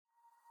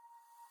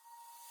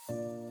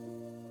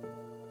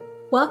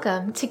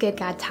Welcome to Good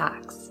God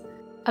Talks,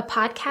 a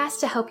podcast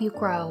to help you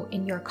grow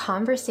in your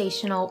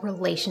conversational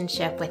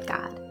relationship with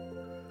God.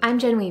 I'm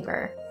Jen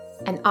Weaver,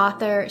 an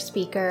author,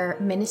 speaker,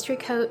 ministry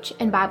coach,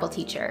 and Bible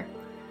teacher.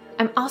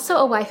 I'm also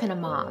a wife and a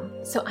mom,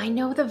 so I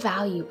know the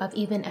value of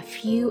even a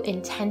few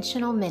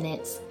intentional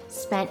minutes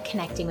spent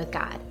connecting with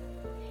God.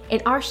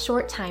 In our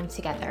short time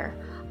together,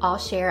 I'll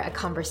share a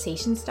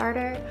conversation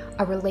starter,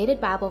 a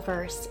related Bible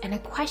verse, and a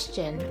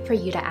question for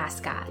you to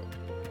ask God.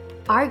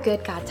 Our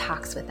good God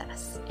talks with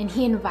us, and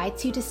He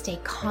invites you to stay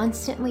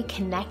constantly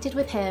connected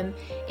with Him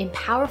in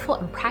powerful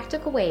and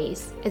practical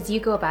ways as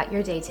you go about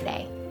your day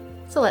today.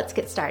 So let's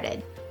get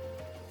started.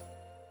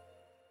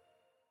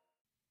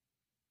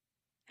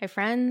 Hi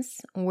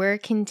friends, we're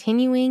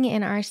continuing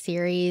in our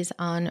series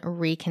on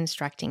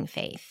reconstructing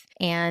faith.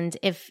 And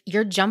if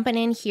you're jumping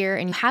in here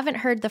and you haven't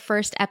heard the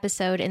first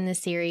episode in the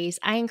series,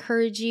 I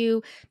encourage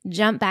you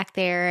jump back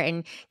there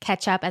and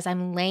catch up as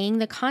I'm laying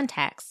the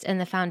context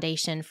and the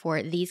foundation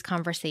for these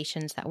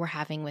conversations that we're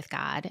having with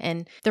God.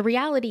 And the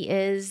reality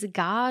is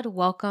God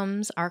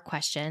welcomes our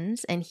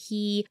questions and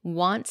He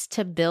wants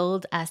to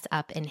build us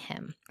up in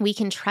Him. We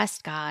can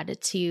trust God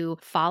to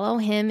follow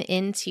Him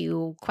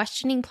into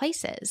questioning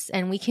places,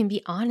 and we can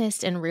be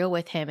honest and real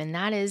with Him. And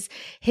that is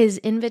His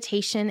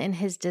invitation and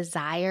His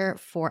desire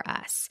for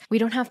us. We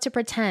don't have to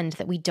pretend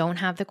that we don't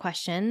have the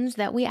questions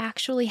that we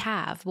actually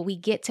have, but we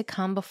get to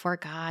come before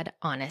God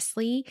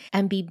honestly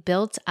and be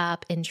built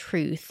up in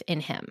truth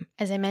in Him.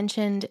 As I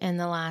mentioned in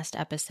the last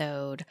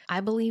episode, I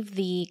believe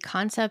the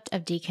concept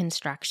of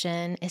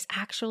deconstruction is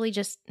actually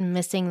just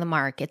missing the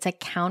mark. It's a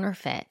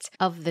counterfeit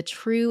of the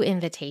true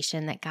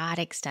invitation that God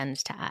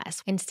extends to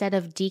us. Instead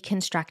of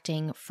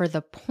deconstructing for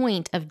the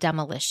point of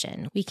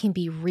demolition, we can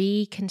be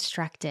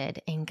reconstructed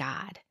in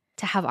God,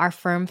 to have our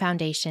firm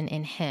foundation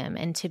in Him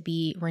and to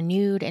be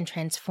renewed and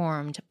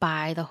transformed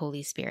by the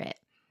Holy Spirit.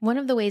 One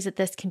of the ways that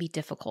this can be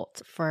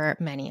difficult for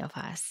many of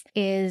us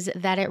is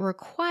that it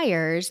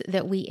requires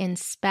that we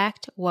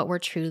inspect what we're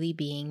truly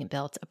being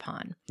built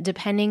upon.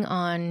 Depending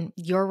on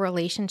your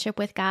relationship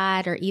with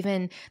God or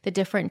even the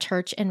different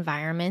church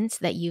environments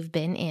that you've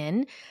been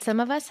in, some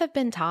of us have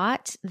been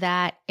taught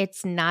that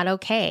it's not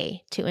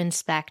okay to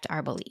inspect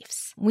our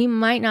beliefs. We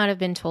might not have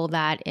been told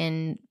that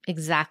in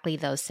exactly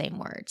those same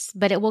words,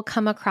 but it will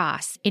come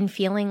across in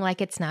feeling like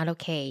it's not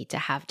okay to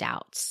have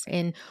doubts,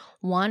 in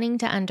wanting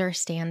to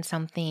understand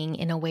something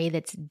in a way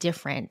that's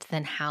different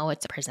than how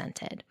it's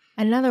presented.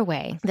 Another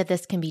way that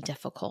this can be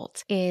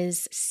difficult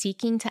is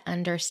seeking to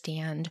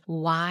understand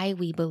why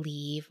we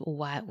believe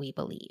what we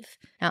believe.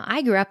 Now,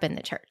 I grew up in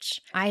the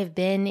church. I have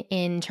been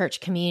in church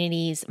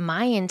communities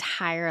my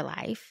entire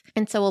life.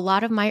 And so a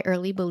lot of my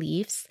early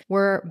beliefs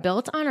were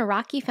built on a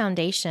rocky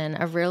foundation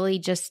of really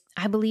just,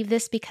 I believe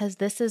this because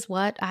this is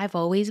what I've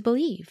always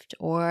believed,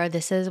 or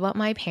this is what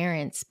my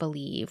parents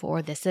believe,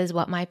 or this is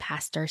what my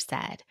pastor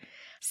said.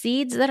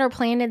 Seeds that are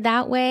planted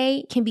that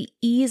way can be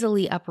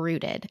easily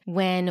uprooted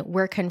when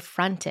we're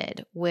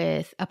confronted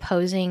with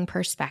opposing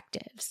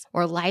perspectives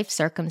or life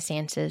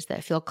circumstances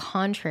that feel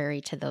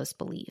contrary to those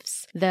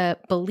beliefs. The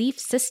belief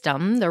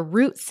system, the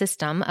root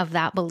system of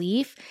that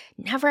belief,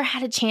 never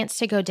had a chance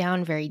to go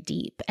down very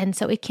deep, and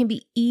so it can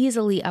be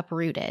easily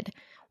uprooted.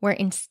 Where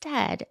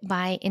instead,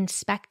 by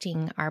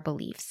inspecting our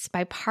beliefs,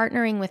 by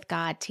partnering with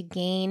God to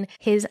gain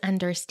His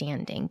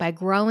understanding, by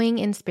growing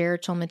in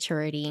spiritual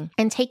maturity,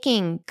 and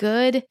taking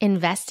good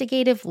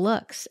investigative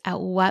looks at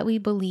what we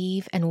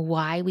believe and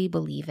why we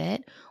believe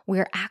it,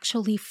 we're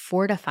actually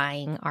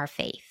fortifying our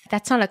faith.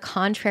 That's not a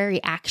contrary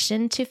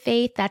action to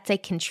faith, that's a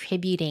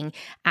contributing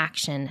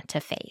action to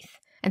faith.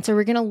 And so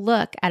we're going to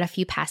look at a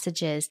few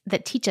passages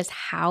that teach us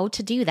how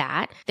to do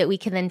that we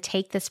can then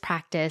take this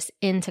practice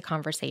into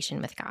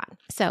conversation with God.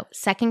 So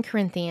 2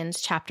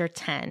 Corinthians chapter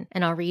 10,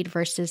 and I'll read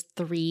verses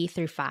 3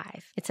 through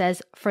 5. It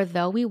says, "For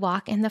though we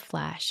walk in the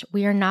flesh,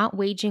 we are not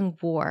waging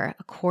war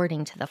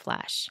according to the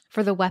flesh.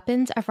 For the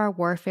weapons of our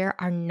warfare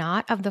are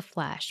not of the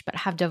flesh, but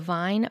have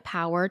divine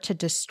power to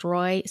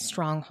destroy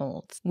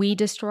strongholds. We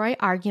destroy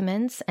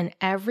arguments and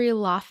every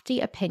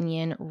lofty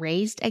opinion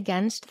raised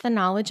against the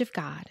knowledge of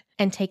God,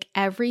 and take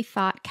every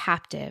thought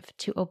captive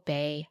to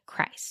obey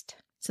Christ."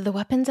 So the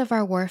weapons of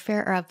our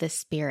warfare are of the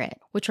Spirit,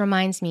 which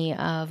reminds me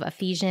of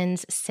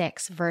Ephesians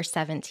 6, verse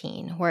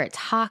 17, where it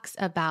talks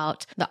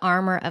about the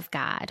armor of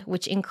God,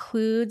 which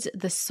includes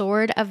the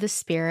sword of the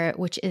Spirit,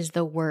 which is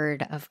the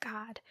word of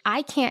God.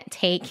 I can't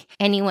take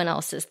anyone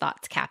else's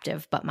thoughts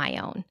captive but my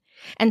own.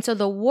 And so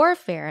the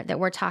warfare that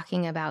we're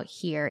talking about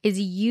here is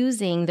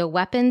using the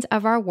weapons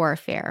of our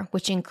warfare,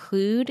 which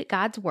include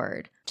God's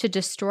word, to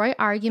destroy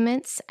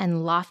arguments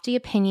and lofty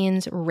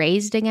opinions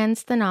raised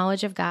against the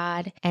knowledge of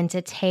God, and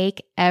to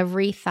take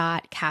every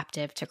thought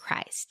captive to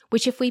Christ.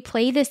 Which, if we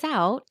play this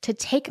out, to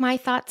take my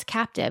thoughts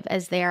captive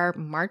as they are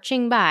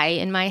marching by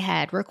in my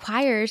head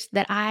requires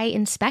that I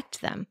inspect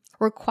them,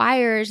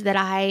 requires that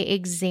I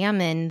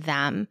examine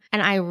them,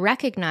 and I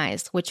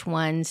recognize which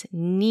ones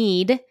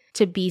need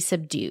to be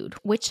subdued,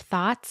 which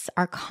thoughts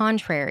are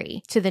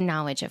contrary to the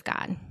knowledge of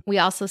God. We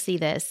also see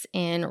this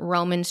in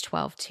Romans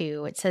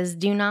 12:2. It says,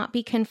 "Do not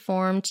be conformed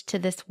conformed to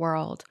this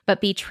world, but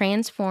be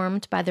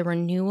transformed by the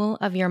renewal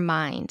of your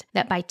mind,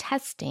 that by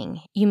testing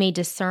you may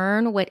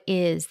discern what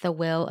is the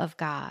will of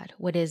God,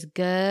 what is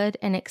good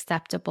and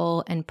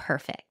acceptable and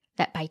perfect.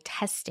 That by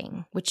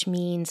testing, which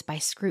means by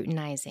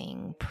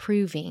scrutinizing,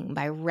 proving,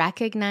 by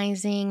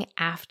recognizing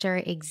after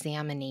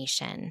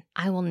examination,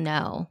 I will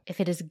know if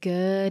it is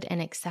good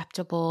and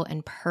acceptable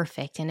and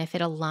perfect, and if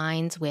it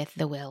aligns with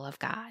the will of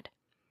God.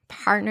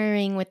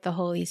 Partnering with the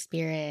Holy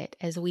Spirit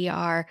as we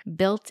are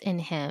built in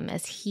Him,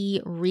 as He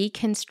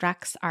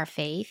reconstructs our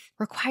faith,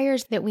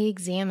 requires that we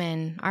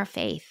examine our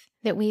faith,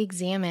 that we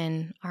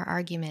examine our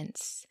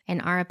arguments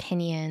and our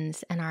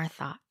opinions and our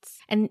thoughts.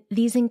 And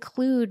these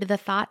include the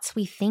thoughts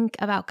we think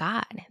about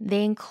God.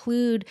 They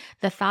include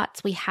the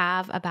thoughts we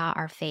have about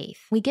our faith.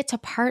 We get to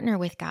partner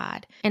with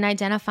God in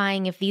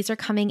identifying if these are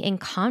coming in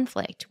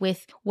conflict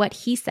with what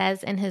He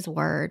says in His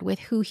Word, with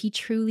who He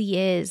truly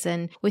is,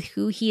 and with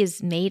who He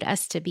has made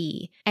us to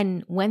be.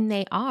 And when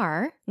they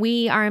are,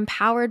 we are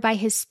empowered by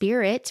His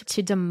Spirit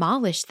to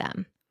demolish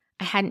them.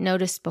 I hadn't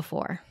noticed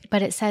before,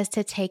 but it says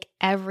to take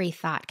every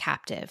thought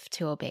captive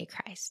to obey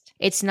Christ.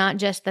 It's not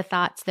just the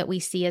thoughts that we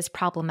see as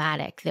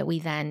problematic that we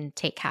then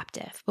take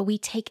captive, but we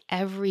take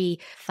every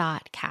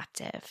thought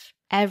captive,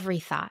 every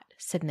thought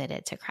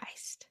submitted to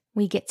Christ.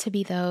 We get to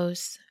be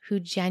those who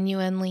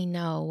genuinely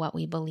know what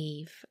we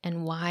believe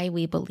and why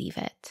we believe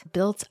it,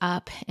 built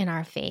up in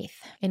our faith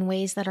in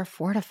ways that are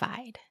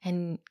fortified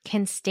and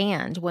can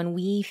stand when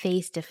we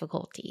face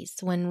difficulties.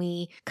 When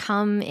we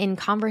come in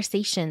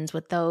conversations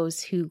with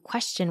those who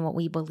question what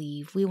we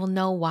believe, we will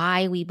know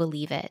why we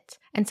believe it.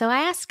 And so I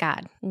asked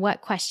God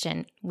what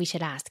question we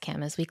should ask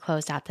Him as we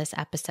closed out this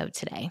episode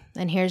today.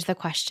 And here's the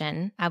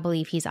question I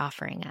believe He's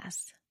offering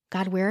us.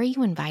 God, where are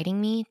you inviting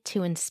me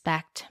to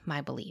inspect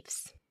my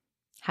beliefs?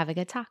 Have a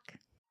good talk.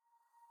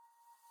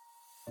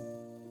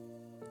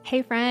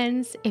 Hey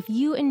friends, if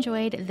you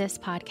enjoyed this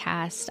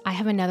podcast, I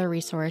have another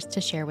resource to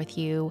share with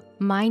you.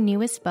 My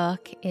newest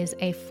book is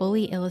a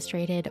fully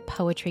illustrated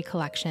poetry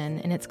collection,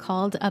 and it's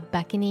called A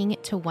Beckoning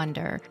to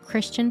Wonder,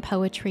 Christian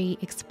Poetry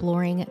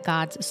Exploring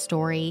God's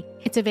Story.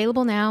 It's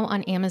available now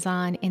on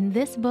Amazon, and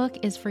this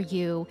book is for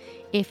you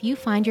if you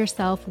find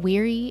yourself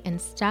weary and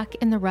stuck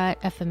in the rut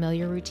of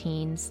familiar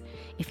routines,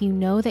 if you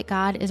know that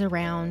God is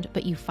around,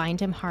 but you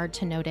find Him hard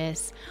to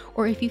notice,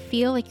 or if you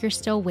feel like you're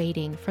still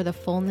waiting for the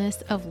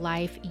fullness of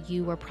life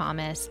you were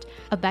promised.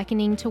 A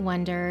Beckoning to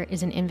Wonder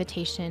is an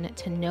invitation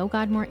to know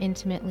God more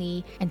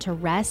intimately and to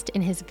rest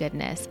in His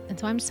goodness. And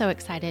so I'm so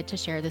excited to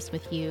share this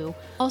with you.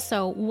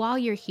 Also, while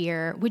you're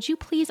here, would you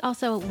please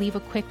also leave a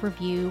quick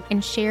review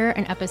and share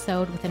an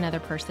episode with another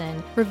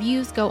person?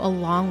 Reviews go a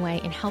long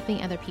way in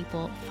helping other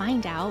people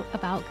find out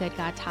about Good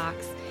God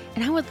Talks.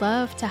 And I would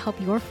love to help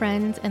your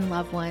friends and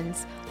loved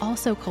ones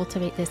also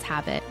cultivate this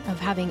habit of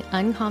having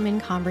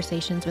uncommon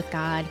conversations with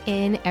God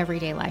in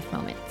everyday life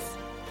moments.